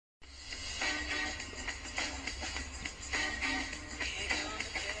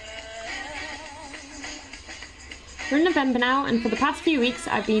We're in November now, and for the past few weeks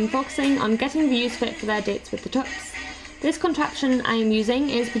I've been focusing on getting the ewes fit for their dates with the Tups. This contraption I am using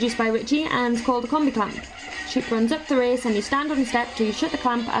is produced by Richie and is called a combi clamp. Sheep runs up the race and you stand on a step to shut the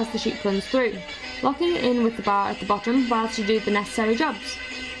clamp as the sheep runs through, locking it in with the bar at the bottom whilst you do the necessary jobs.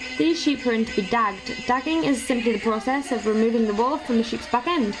 These sheep are in to be dagged. Dagging is simply the process of removing the wool from the sheep's back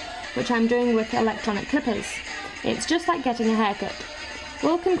end, which I'm doing with electronic clippers. It's just like getting a haircut.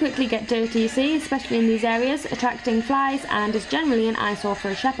 Wool can quickly get dirty, you see, especially in these areas, attracting flies, and is generally an eyesore for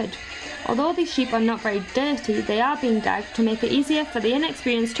a shepherd. Although these sheep are not very dirty, they are being dagged to make it easier for the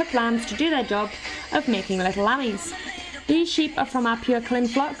inexperienced Tup lambs to do their job of making little lammies. These sheep are from our pure Clin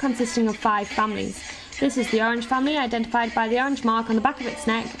flock, consisting of 5 families. This is the orange family, identified by the orange mark on the back of its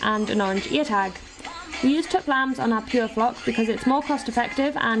neck and an orange ear tag. We use Tup lambs on our pure flock because it's more cost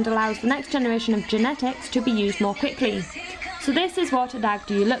effective and allows the next generation of genetics to be used more quickly. So this is what a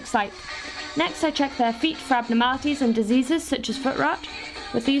dagged ewe looks like. Next I check their feet for abnormalities and diseases such as foot rot.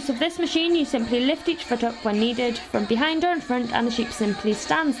 With the use of this machine you simply lift each foot up when needed from behind or in front and the sheep simply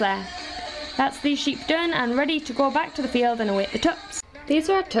stands there. That's these sheep done and ready to go back to the field and await the Tups. These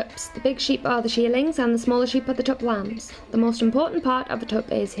are our Tups. The big sheep are the shearlings and the smaller sheep are the Tup lambs. The most important part of a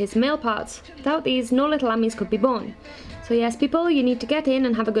Tup is his male parts. Without these no little lammies could be born. So yes people, you need to get in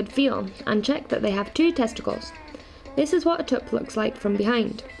and have a good feel and check that they have 2 testicles. This is what a Tup looks like from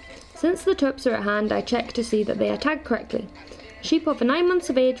behind. Since the Tups are at hand I check to see that they are tagged correctly. Sheep over 9 months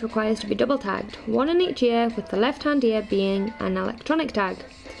of age requires to be double tagged, 1 in each ear with the left hand ear being an electronic tag.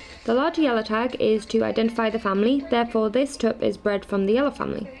 The large yellow tag is to identify the family, therefore this Tup is bred from the yellow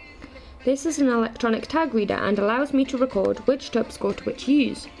family. This is an electronic tag reader and allows me to record which Tups go to which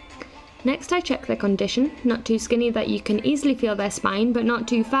ewes. Next I check their condition, not too skinny that you can easily feel their spine, but not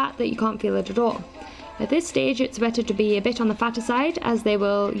too fat that you can't feel it at all. At this stage it's better to be a bit on the fatter side as they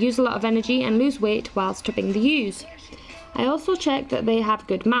will use a lot of energy and lose weight whilst tupping the ewes. I also check that they have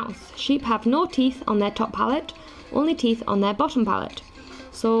good mouth. Sheep have no teeth on their top palate, only teeth on their bottom palate.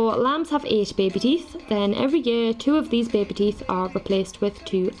 So lambs have 8 baby teeth, then every year 2 of these baby teeth are replaced with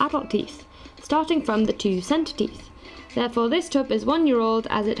 2 adult teeth, starting from the 2 centre teeth. Therefore this Tup is 1 year old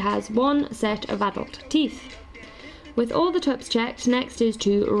as it has 1 set of adult teeth. With all the Tups checked, next is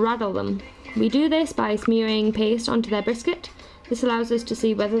to raddle them. We do this by smearing paste onto their brisket. This allows us to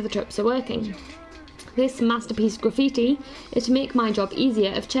see whether the Tups are working. This masterpiece graffiti is to make my job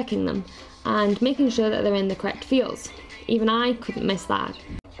easier of checking them and making sure that they're in the correct fields. Even I couldn't miss that.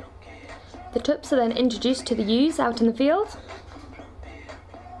 The Tups are then introduced to the ewes out in the field.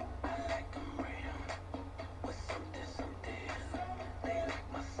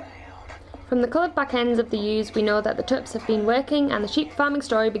 From the coloured back ends of the ewes we know that the Tups have been working and the sheep farming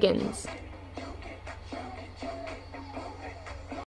story begins.